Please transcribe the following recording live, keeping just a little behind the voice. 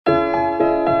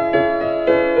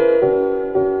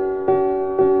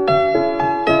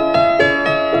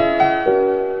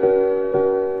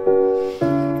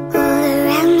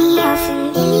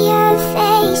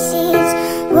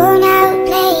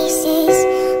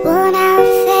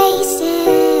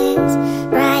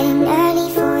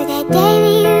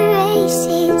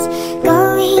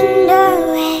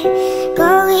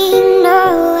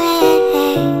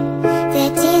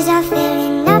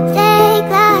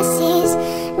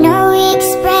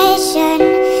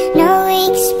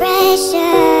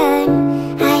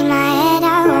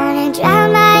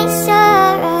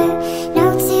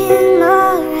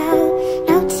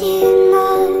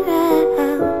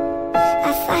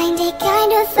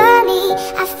funny,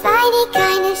 I find it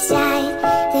kind of sad.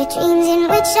 The dreams in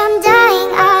which I'm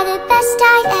dying are the best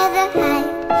I've ever had.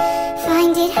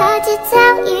 Find it hard to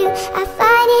tell you, I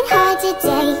find it hard to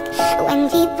take. When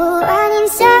people run in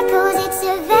circles, it's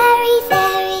a very,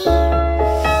 very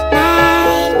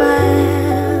mad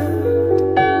world.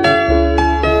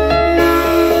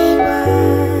 Mad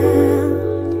world.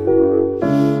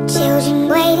 Children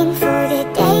waiting for the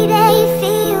day they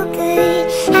feel good.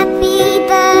 Happy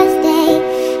birthday,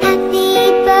 happy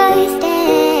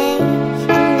birthday.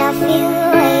 And I feel the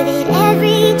way that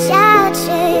every child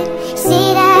should.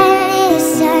 Sit and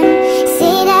listen,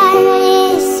 sit and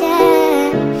listen.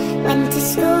 Went to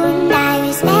school and I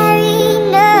was very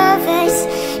nervous.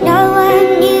 No one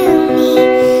knew me,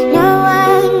 no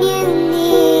one knew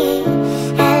me.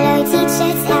 Hello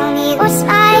teacher, tell me what's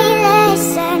my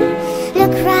lesson.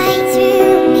 Look right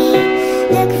through me,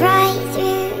 look right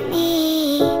through me.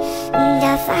 And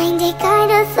I find it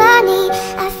kind of funny,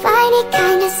 I find it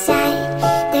kind of sad.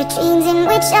 The dreams in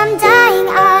which I'm dying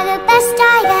are the best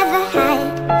I've ever had.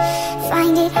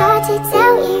 Find it hard to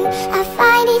tell you, I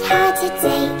find it hard to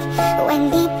take. When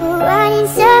people run in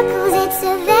circles, it's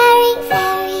a